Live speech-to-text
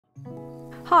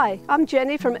Hi, I'm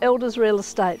Jenny from Elders Real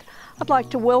Estate. I'd like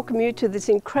to welcome you to this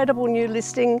incredible new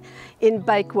listing in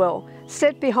Bakewell.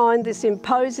 Set behind this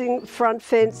imposing front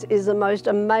fence is the most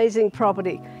amazing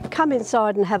property. Come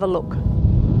inside and have a look.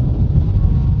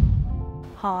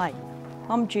 Hi,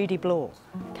 I'm Judy Blaw.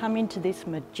 Come into this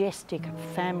majestic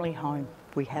family home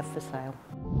we have for sale.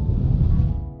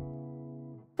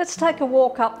 Let's take a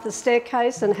walk up the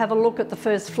staircase and have a look at the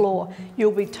first floor.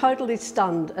 You'll be totally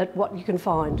stunned at what you can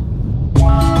find.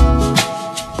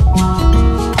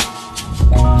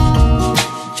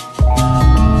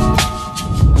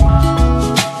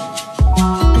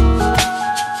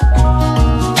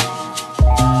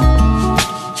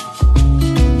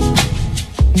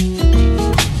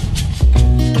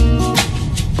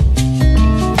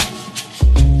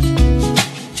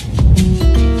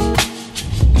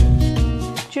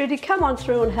 Judy, come on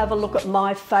through and have a look at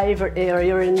my favourite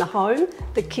area in the home,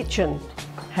 the kitchen.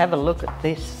 Have a look at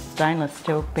this stainless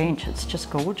steel bench, it's just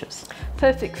gorgeous.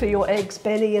 Perfect for your eggs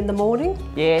Benny in the morning.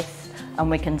 Yes,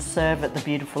 and we can serve at the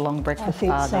beautiful long breakfast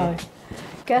bar there.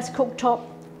 Gas cooktop,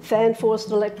 fan forced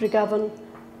electric oven,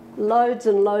 loads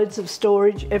and loads of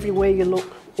storage everywhere you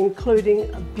look,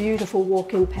 including a beautiful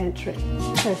walk-in pantry.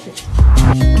 Perfect.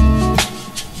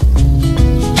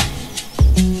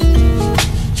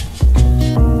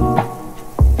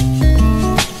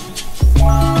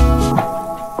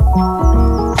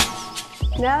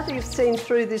 Now that you've seen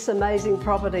through this amazing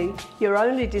property, your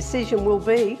only decision will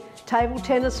be table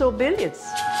tennis or billiards.